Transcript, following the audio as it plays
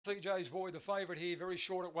CJ's Boy, the favourite here, very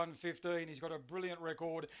short at 1:15. He's got a brilliant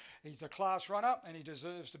record. He's a class runner and he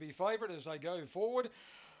deserves to be favourite as they go forward.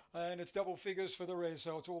 And it's double figures for the rest,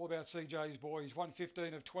 so it's all about CJ's Boy. He's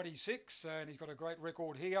 1:15 of 26 and he's got a great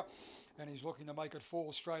record here. And he's looking to make it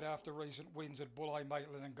 4 straight after recent wins at Bulle,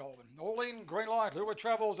 Maitland and Goulburn. All in, green light. Lure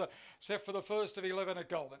Travels set for the first of 11 at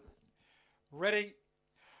Goulburn. Ready.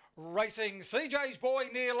 Racing, CJ's Boy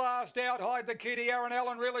near last out. Hide the Kitty, Aaron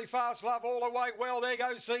Allen really fast. Love all the way. Well, there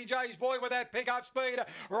goes CJ's Boy with that pick-up speed.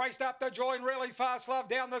 Raced up the join, really fast. Love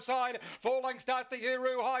down the side. 4 lengths Dusty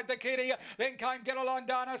Hero, Hide the Kitty. Then came Get Along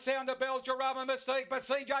Dana, Sound of Bells, Jarama Mystique. But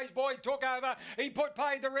CJ's Boy took over. He put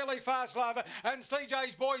paid the really fast love. And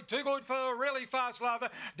CJ's Boy too good for really fast love.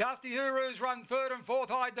 Dusty Hero's run third and fourth.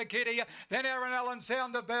 Hide the Kitty. Then Aaron Allen,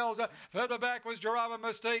 Sound of Bells. Further back was Jarama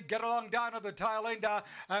Mystique. Get Along Dana, the tail ender.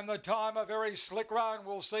 And the time, a very slick run.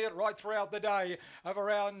 We'll see it right throughout the day of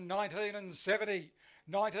around 1970,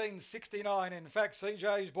 1969. In fact,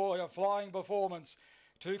 CJ's Boy, a flying performance.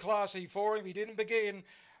 Too classy for him. He didn't begin,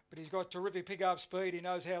 but he's got terrific pick-up speed. He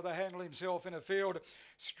knows how to handle himself in a field.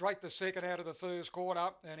 Straight the second out of the first corner,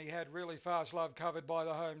 and he had really fast love covered by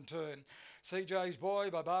the home turn. CJ's Boy,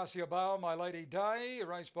 Barbasia Bale, My Lady Day,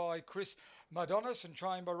 raced by Chris Madonis and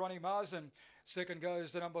trained by Ronnie Marsden. Second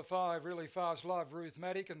goes to number 5, Really Fast Love, Ruth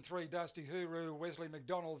Maddock, and 3, Dusty Huru, Wesley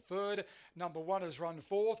McDonald third. Number 1 has run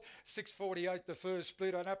fourth. 6:48 the first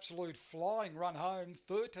split, an absolute flying run home,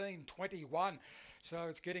 13:21. So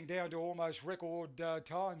it's getting down to almost record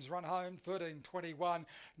times. Run home, 13:21,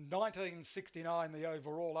 1969 the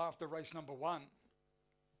overall after race number 1.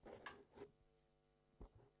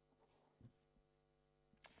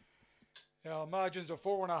 Our margins are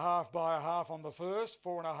 4.5 by a half on the first,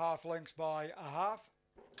 4.5 lengths by a half.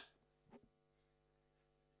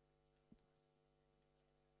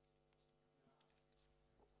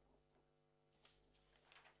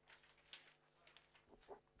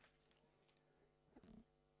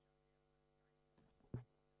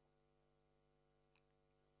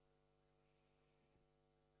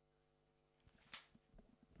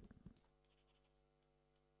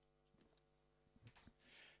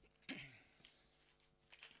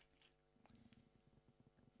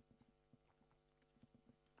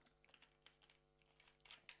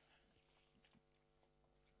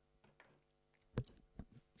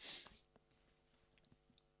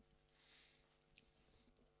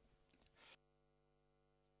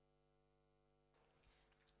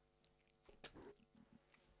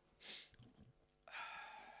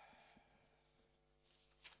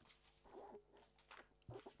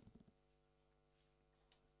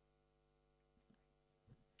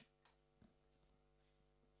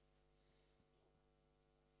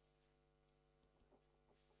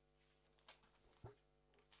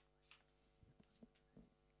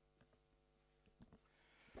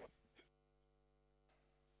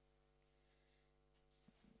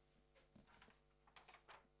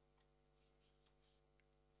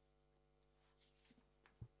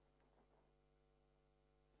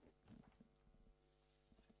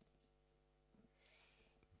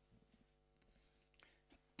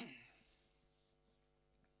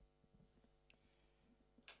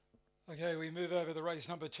 Okay, we move over to race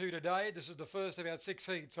number 2 today. This is the first of our 6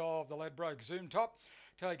 heats of the Ladbroke Zoom Top.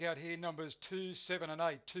 Take out here numbers 2, 7 and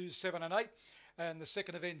 8. 2, 7 and 8. And the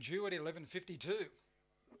second event due at 11:52.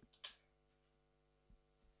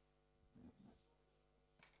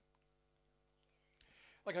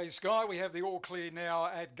 Okay, Sky, we have the all clear now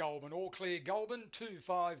at Goulburn. All clear Goulburn,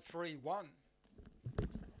 2531.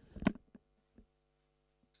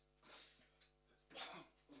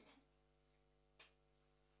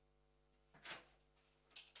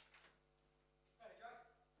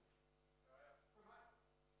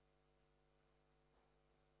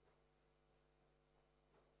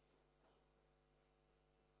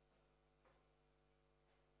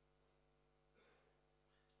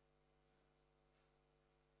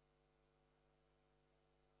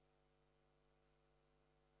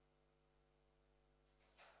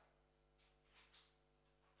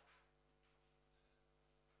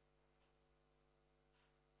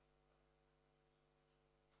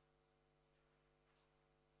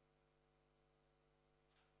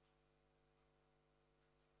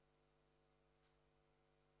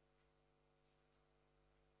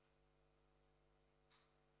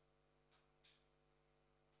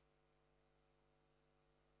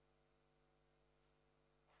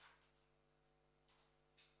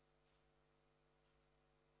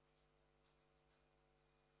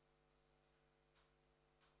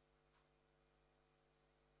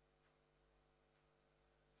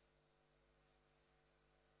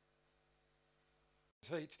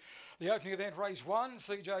 heats. The opening event, race 1,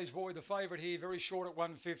 CJ's Boy, the favourite here, very short at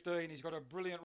 1:15. He's got a brilliant